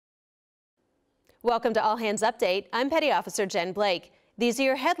Welcome to All Hands Update. I'm Petty Officer Jen Blake. These are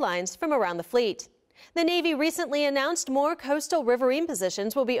your headlines from around the fleet. The Navy recently announced more coastal riverine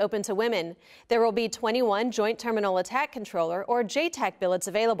positions will be open to women. There will be 21 Joint Terminal Attack Controller, or JTAC billets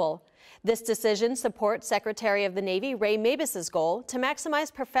available. This decision supports Secretary of the Navy Ray Mabus's goal to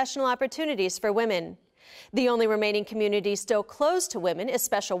maximize professional opportunities for women. The only remaining community still closed to women is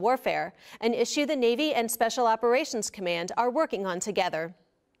special warfare, an issue the Navy and Special Operations Command are working on together.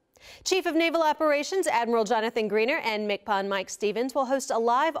 Chief of Naval Operations Admiral Jonathan Greener and MCPON Mike Stevens will host a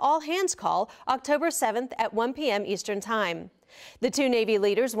live all-hands call October 7th at 1 p.m. Eastern Time. The two Navy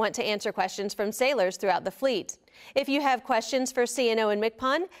leaders want to answer questions from sailors throughout the fleet. If you have questions for CNO and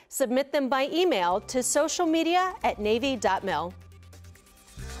MCPON, submit them by email to socialmedia@navy.mil.